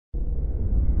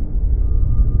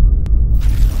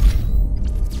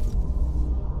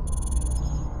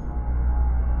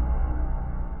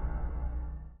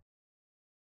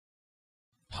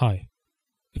Hi,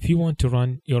 if you want to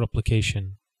run your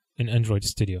application in Android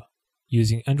Studio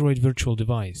using Android Virtual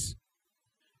Device,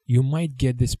 you might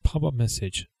get this pop-up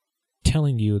message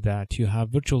telling you that you have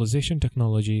virtualization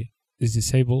technology is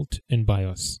disabled in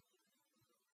BIOS.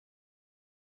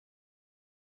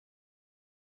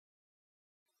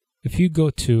 If you go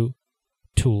to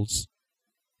Tools,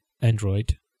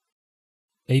 Android,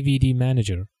 AVD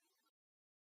Manager,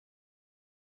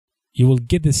 you will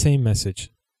get the same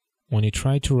message when you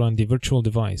try to run the virtual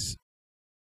device.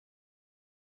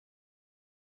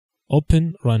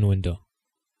 Open Run window.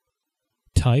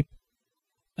 Type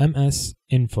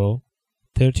msinfo32.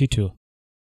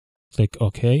 Click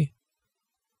OK.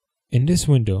 In this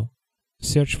window,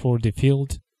 search for the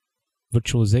field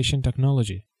Virtualization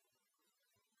Technology.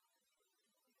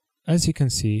 As you can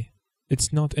see,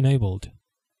 it's not enabled.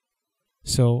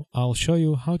 So I'll show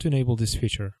you how to enable this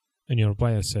feature in your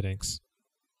BIOS settings.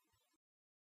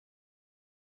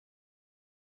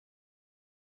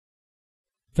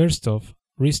 First off,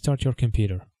 restart your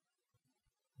computer.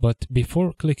 But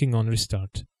before clicking on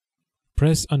Restart,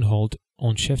 press and hold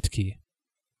on Shift key.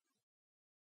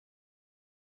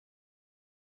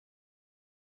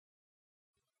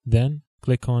 Then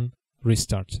click on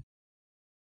Restart.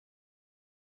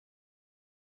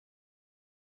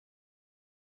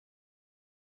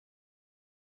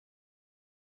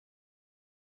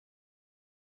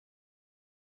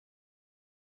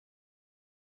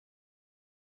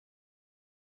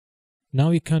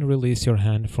 Now you can release your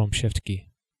hand from Shift key.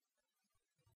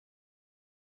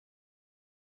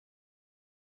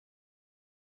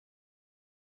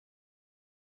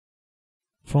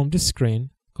 From this screen,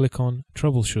 click on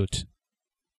Troubleshoot.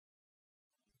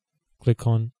 Click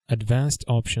on Advanced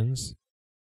Options.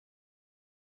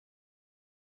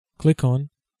 Click on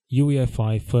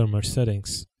UEFI Firmware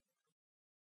Settings.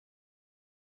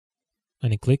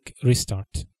 And click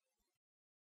Restart.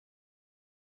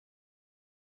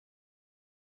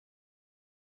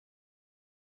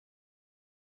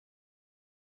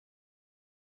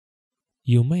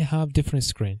 You may have different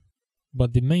screen,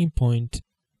 but the main point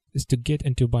is to get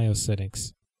into BIOS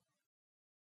settings.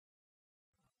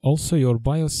 Also, your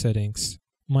BIOS settings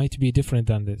might be different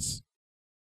than this.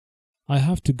 I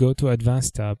have to go to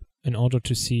Advanced tab in order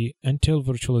to see Intel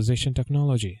Virtualization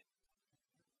Technology.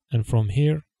 And from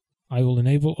here, I will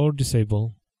enable or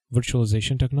disable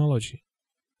Virtualization Technology.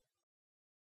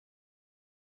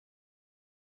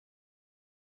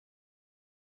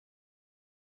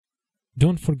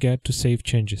 Don't forget to save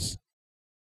changes.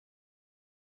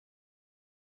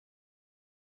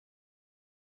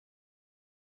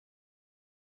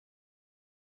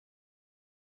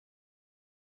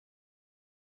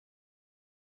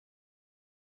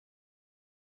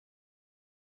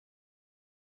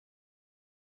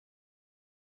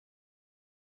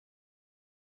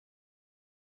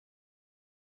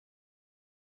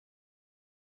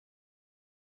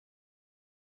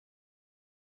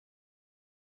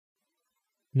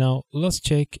 Now, let's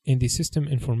check in the System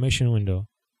Information window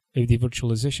if the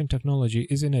virtualization technology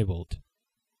is enabled.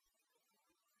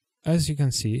 As you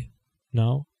can see,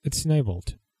 now it's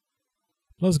enabled.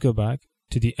 Let's go back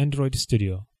to the Android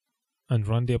Studio and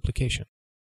run the application.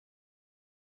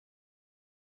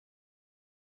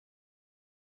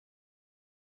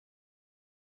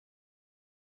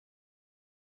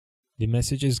 The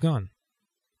message is gone.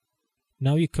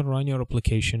 Now you can run your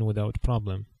application without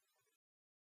problem.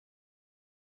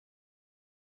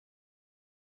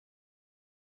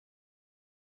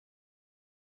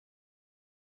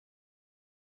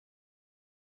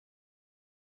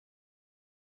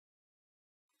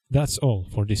 That's all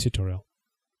for this tutorial.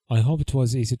 I hope it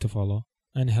was easy to follow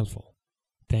and helpful.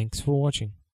 Thanks for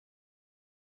watching.